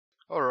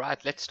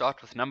Alright, let's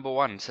start with number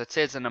 1. So it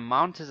says an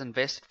amount is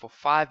invested for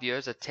 5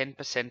 years at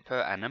 10% per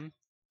annum,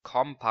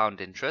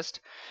 compound interest.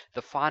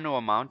 The final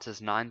amount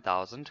is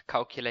 9,000.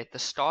 Calculate the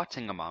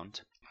starting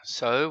amount.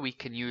 So we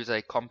can use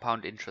a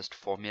compound interest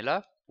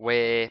formula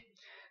where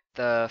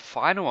the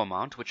final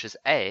amount, which is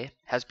A,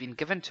 has been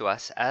given to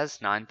us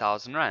as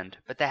 9,000 Rand,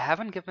 but they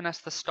haven't given us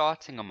the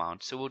starting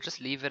amount, so we'll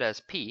just leave it as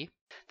P.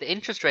 The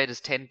interest rate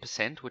is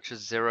 10%, which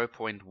is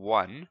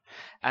 0.1,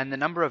 and the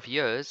number of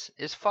years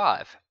is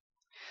 5.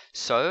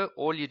 So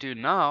all you do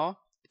now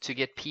to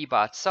get P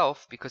by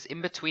itself, because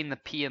in between the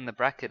P and the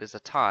bracket is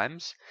a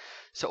times,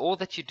 so all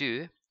that you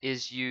do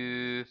is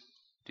you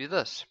do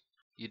this.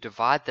 You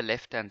divide the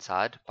left-hand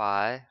side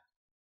by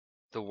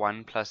the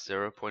 1 plus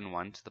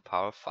 0.1 to the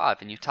power of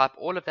 5. And you type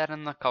all of that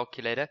in the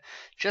calculator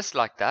just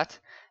like that.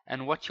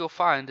 And what you'll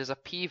find is a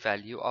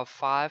p-value of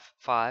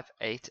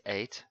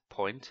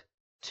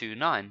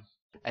 5588.29.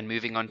 And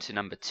moving on to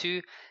number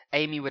 2,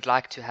 Amy would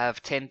like to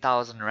have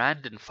 10,000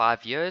 Rand in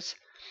 5 years.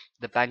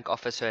 The bank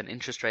offers her an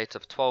interest rate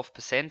of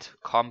 12%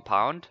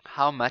 compound.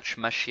 How much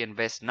must she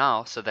invest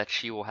now so that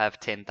she will have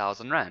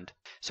 10,000 Rand?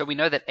 So we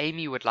know that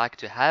Amy would like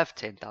to have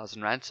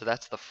 10,000 Rand, so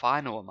that's the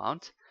final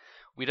amount.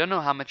 We don't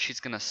know how much she's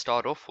going to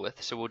start off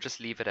with, so we'll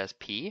just leave it as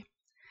P.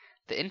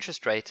 The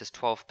interest rate is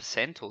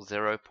 12% or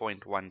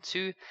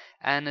 0.12,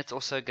 and it's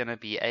also going to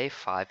be a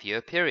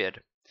 5-year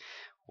period.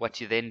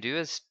 What you then do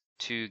is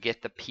to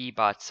get the P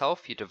by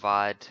itself, you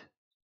divide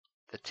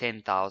the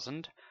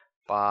 10,000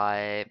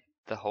 by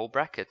the whole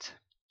bracket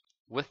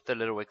with the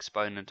little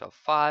exponent of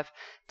 5,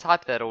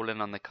 type that all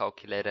in on the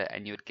calculator,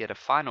 and you would get a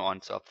final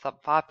answer of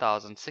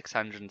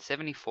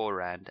 5,674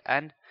 Rand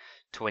and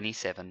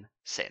 27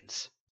 cents.